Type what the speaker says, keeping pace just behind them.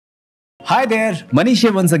Hi there, Manish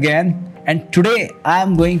here once again, and today I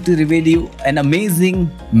am going to reveal you an amazing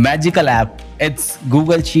magical app. It's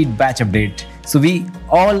Google Sheet Batch Update. So we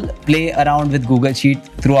all play around with Google Sheet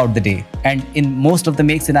throughout the day, and in most of the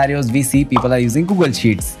make scenarios we see people are using Google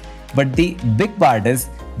Sheets. But the big part is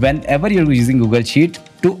whenever you're using Google Sheet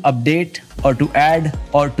to update or to add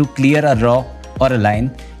or to clear a row or a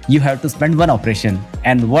line, you have to spend one operation.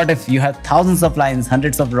 And what if you have thousands of lines,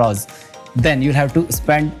 hundreds of rows? Then you'll have to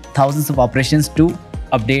spend thousands of operations to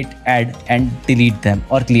update, add and delete them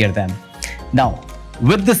or clear them. Now,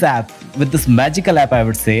 with this app, with this magical app, I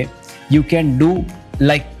would say, you can do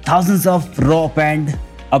like thousands of row append,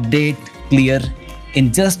 update, clear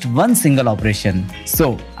in just one single operation.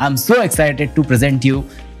 So I'm so excited to present you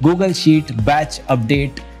Google Sheet Batch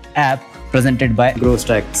Update app presented by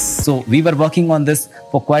Growwstacks. So we were working on this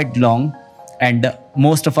for quite long, and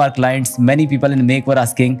most of our clients, many people in Make were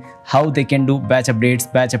asking how they can do batch updates,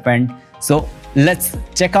 batch append. So let's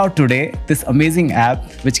check out today this amazing app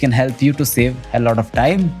which can help you to save a lot of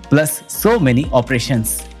time plus so many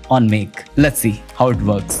operations on Make. Let's see how it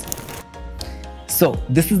works. So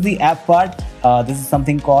this is the app part. This is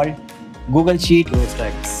something called Google Sheet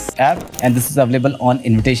Growwstacks app, and this is available on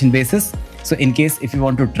invitation basis. So in case if you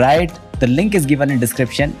want to try it, the link is given in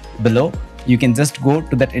description below. You can just go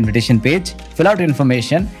to that invitation page, fill out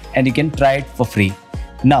information, and you can try it for free.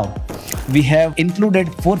 Now, we have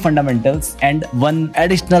included 4 fundamentals and 1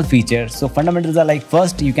 additional feature. So fundamentals are like,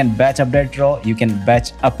 first, you can batch update row, you can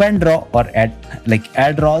batch append row or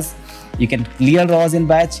add rows, you can clear rows in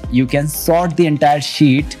batch, you can sort the entire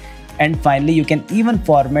sheet, and finally, you can even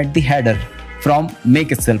format the header from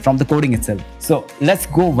Make itself, from the coding itself. So let's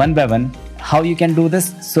go one by one how you can do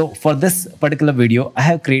this. So for this particular video, I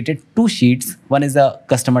have created 2 sheets. One is a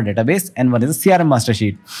customer database and one is a CRM master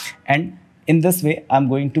sheet. And in this way, I'm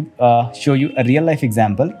going to show you a real life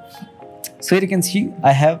example. So here you can see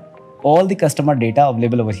I have all the customer data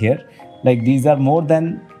available over here. Like these are more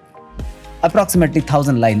than approximately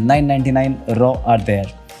 1000 lines, 999 row are there,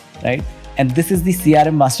 right? And this is the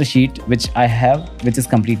CRM master sheet which I have, which is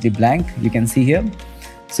completely blank. You can see here.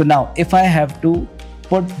 So now if I have to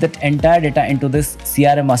put that entire data into this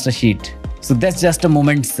CRM master sheet, so that's just a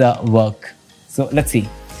moment's work. So let's see.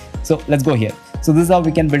 So let's go here. So this is how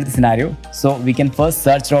we can build the scenario. So we can first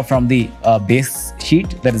search row from the base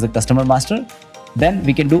sheet, that is a customer master. Then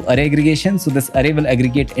we can do array aggregation. So this array will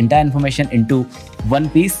aggregate entire information into one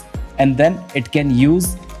piece, and then it can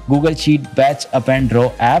use Google Sheet Batch Append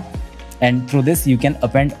Row app. And through this, you can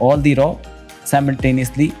append all the row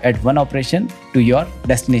simultaneously at one operation to your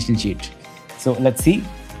destination sheet. So let's see.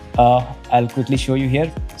 I'll quickly show you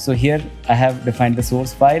here. So here I have defined the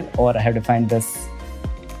source file, or I have defined this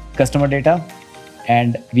customer data,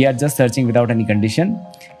 and we are just searching without any condition.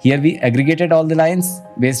 Here we aggregated all the lines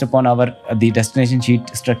based upon our the destination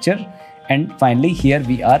sheet structure, and finally here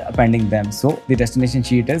we are appending them. So the destination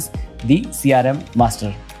sheet is the CRM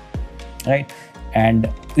master, right? And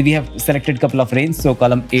we have selected a couple of ranges, so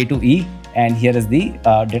column A to E, and here is the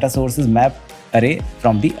data sources map array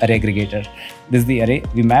from the array aggregator. This is the array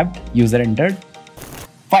we mapped, user entered.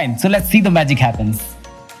 Fine, so let's see the magic happens.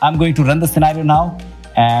 I'm going to run the scenario now,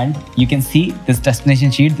 and you can see this destination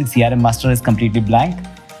sheet, the CRM master is completely blank.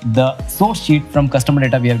 The source sheet from customer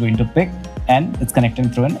data we are going to pick, and it's connecting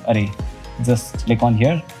through an array. Just click on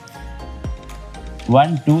here.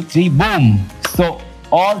 1, 2, 3, boom. So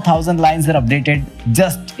all 1000 lines are updated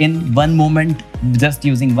just in one moment, just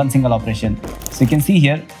using one single operation. So you can see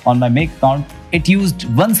here on my Make account, it used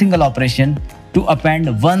one single operation to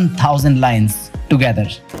append 1000 lines together.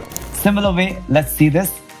 Similar way, let's see this.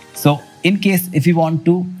 So in case if you want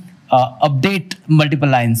to update multiple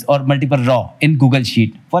lines or multiple row in Google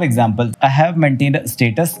Sheet, for example, I have maintained a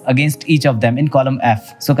status against each of them in column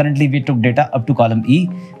F. So currently we took data up to column E.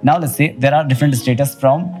 Now let's say there are different status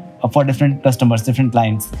for different customers, different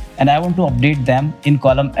clients, and I want to update them in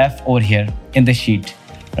column F over here in the sheet,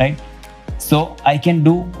 right? So I can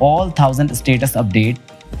do all 1000 status update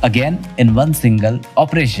again in one single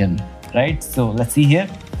operation, right? So let's see here.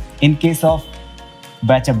 In case of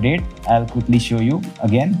batch update, I'll quickly show you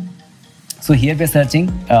again. So here we're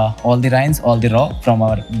searching all the lines, all the row from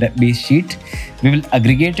our base sheet. We will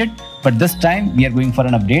aggregate it, but this time we are going for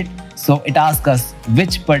an update. So it asks us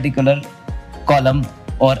which particular column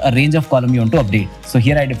or a range of column you want to update. So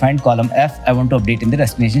here I defined column F, I want to update in the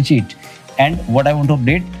destination sheet. And what I want to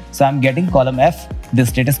update, so I'm getting column F, the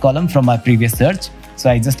status column from my previous search. So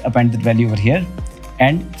I just append that value over here.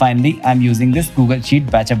 And finally, I'm using this Google Sheet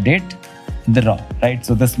Batch Update, the row, right?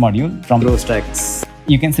 So this module from Growwstacks.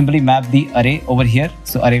 you can simply map the array over here.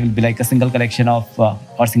 So array will be like a single collection of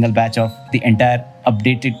or single batch of the entire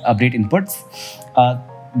update inputs.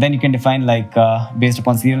 Then you can define like based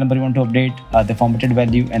upon serial number you want to update, the formatted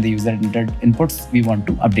value and the user entered inputs we want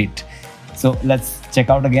to update. So let's check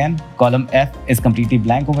out again. Column F is completely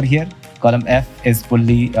blank over here. Column F is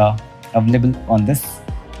fully available on this.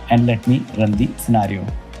 And let me run the scenario.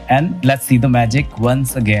 And let's see the magic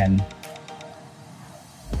once again.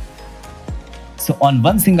 So on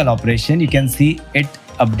one single operation, you can see it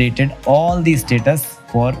updated all the status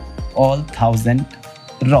for all 1000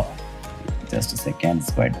 raw. Just a second,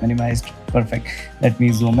 it's quite minimized. Perfect. Let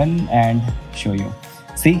me zoom in and show you.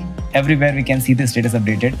 See, everywhere we can see the status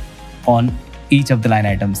updated on each of the line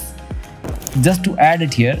items. Just to add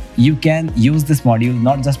it here, you can use this module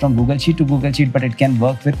not just from Google Sheet to Google Sheet, but it can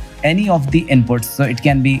work with any of the inputs. So it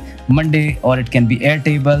can be Monday, or it can be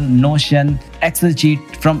Airtable, Notion, Excel sheet.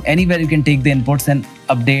 From anywhere you can take the inputs and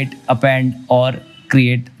update, append, or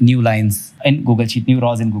create new lines in Google Sheet, new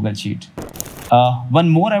rows in Google Sheet. One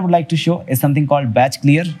more I would like to show is something called batch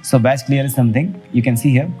clear. So batch clear is something you can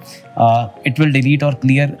see here. It will delete or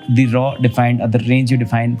clear the raw defined or the range you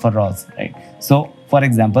defined for rows, right? So for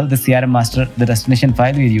example, the CRM master, the destination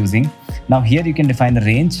file we are using. Now here you can define the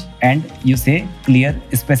range and you say clear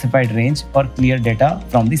specified range or clear data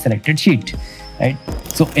from the selected sheet, right?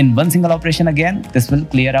 So in one single operation again, this will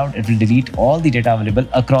clear out, it will delete all the data available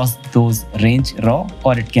across those range raw,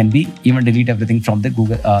 or it can be even delete everything from the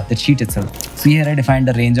Google the sheet itself. So here I defined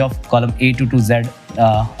the range of column A to Z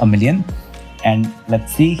a million. And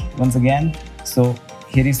let's see once again. So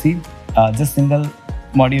here you see just single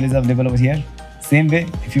module is available over here. Same way,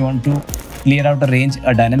 if you want to clear out a range,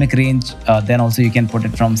 a dynamic range, then also you can put it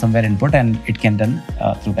from somewhere input and it can done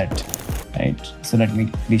through that, right? So let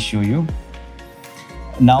me please show you.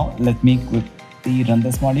 Now let me quickly run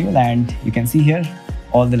this module and you can see here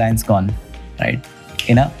all the lines gone, right?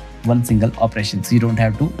 In a one single operation. So you don't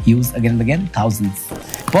have to use again and again thousands.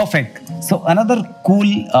 Perfect. So another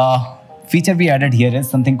cool feature we added here is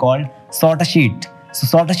something called sort a sheet. So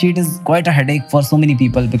sort a sheet is quite a headache for so many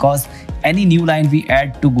people because any new line we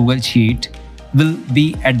add to Google Sheet will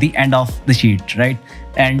be at the end of the sheet, right?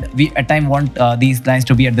 And we at time want these lines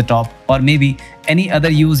to be at the top, or maybe any other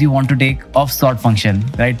use you want to take of sort function,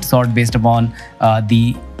 right? Sort based upon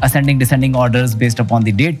the ascending descending orders based upon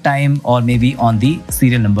the date time, or maybe on the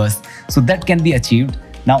serial numbers. So that can be achieved.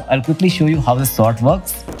 Now I'll quickly show you how the sort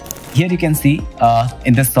works. Here you can see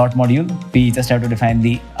in this sort module, we just have to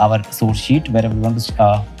define our source sheet where we want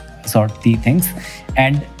to sort the things.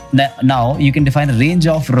 And now you can define a range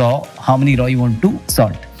of raw, how many raw you want to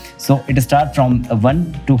sort. So it starts from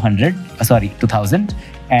 1 to 1000,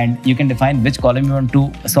 and you can define which column you want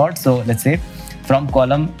to sort. So let's say from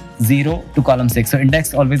column 0 to column 6. So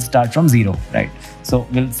index always starts from 0, right? So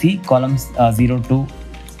we'll see columns 0 to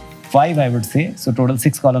 5, I would say. So total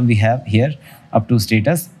 6 columns we have here up to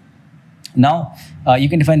status. Now you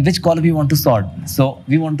can define which column you want to sort. So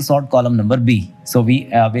we want to sort column number B. So we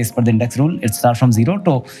based per the index rule, it starts from 0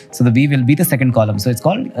 to, so the B will be the second column. So it's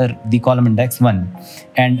called the column index 1.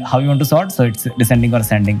 And how you want to sort? So it's descending or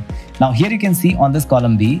ascending. Now here you can see on this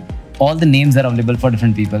column B, all the names are available for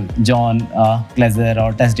different people. John, Pleasure,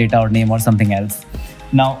 or test data, or name, or something else.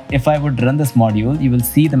 Now if I would run this module, you will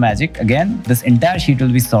see the magic. Again, this entire sheet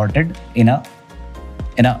will be sorted in a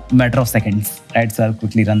matter of seconds, right? So I'll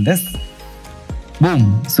quickly run this.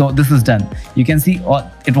 Boom. So this is done. You can see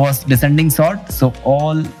it was descending sort. So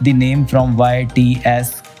all the name from Y, T,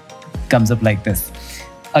 S comes up like this.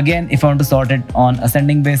 Again, if I want to sort it on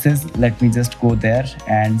ascending basis, let me just go there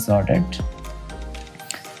and sort it.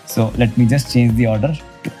 So let me just change the order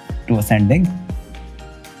to ascending,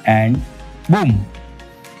 and boom.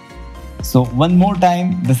 So one more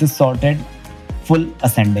time, this is sorted full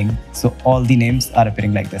ascending. So all the names are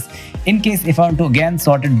appearing like this. In case if I want to again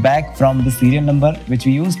sort it back from the serial number which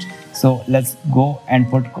we used, so let's go and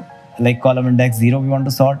put like column index 0 we want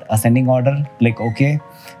to sort, ascending order, click OK.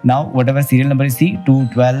 Now whatever serial number you see, 2,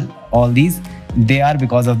 12, all these, they are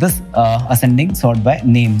because of this ascending sort by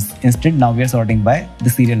names. Instead now we are sorting by the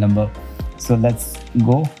serial number. So let's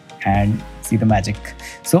go and see the magic.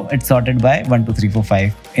 So it's sorted by 1, 2, 3, 4,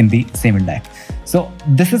 5 in the same index. So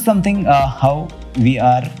this is something how we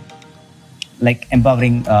are like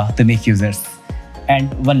empowering the Make users.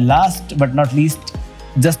 And one last but not least,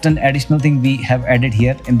 just an additional thing we have added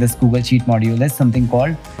here in this Google Sheet module is something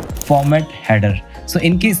called format header. So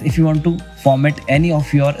in case if you want to format any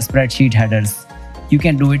of your spreadsheet headers, you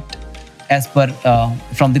can do it as per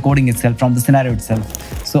from the coding itself, from the scenario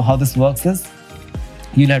itself. So how this works is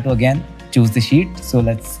you'll have to again choose the sheet. So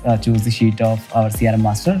let's choose the sheet of our CRM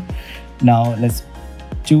master. Now let's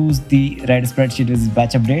choose the red spreadsheet is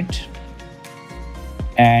batch update,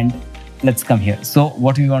 and let's come here. So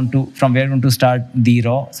what we want to, from where we want to start the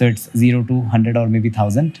raw, so it's 0 to 100 or maybe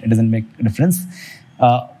 1000, it doesn't make a difference.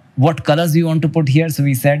 What colors we want to put here, so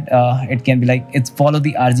we said it can be like, it's follow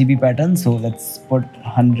the RGB pattern, so let's put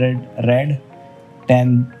 100 red,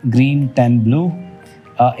 10 green, 10 blue.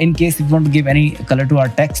 In case if you want to give any color to our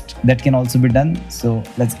text, that can also be done. So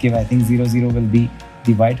let's give, I think 00 will be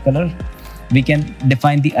the white color. We can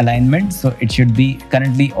define the alignment, so it should be,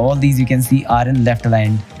 currently all these you can see are in left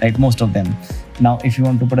aligned, right, most of them. Now if you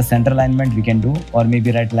want to put a center alignment, we can do, or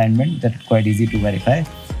maybe right alignment, that's quite easy to verify.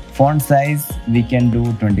 Font size we can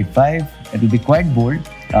do 25, it will be quite bold,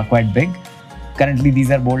 quite big. Currently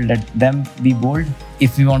these are bold, let them be bold.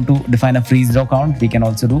 If we want to define a freeze draw count, we can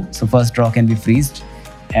also do, so first draw can be freezed,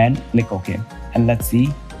 and click OK, and let's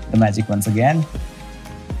see the magic once again.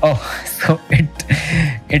 Oh, so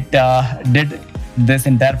it did this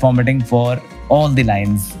entire formatting for all the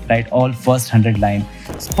lines, right? All first 100 line.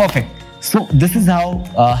 It's perfect. So this is how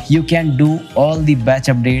you can do all the batch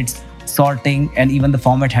updates, sorting, and even the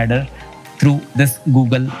format header through this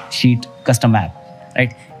Google Sheet custom app,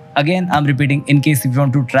 right? Again, I'm repeating, in case if you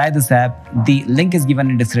want to try this app, the link is given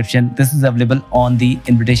in description. This is available on the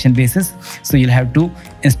invitation basis. So you'll have to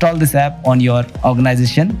install this app on your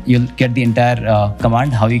organization. You'll get the entire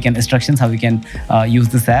command, how you can, instructions, how you can use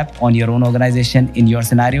this app on your own organization in your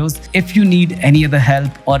scenarios. If you need any other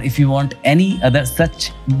help, or if you want any other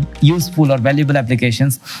such useful or valuable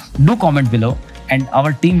applications, do comment below, and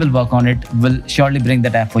our team will work on it. Will surely bring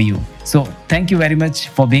that app for you. So thank you very much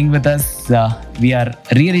for being with us. We are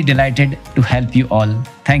really delighted to help you all.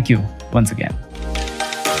 Thank you once again.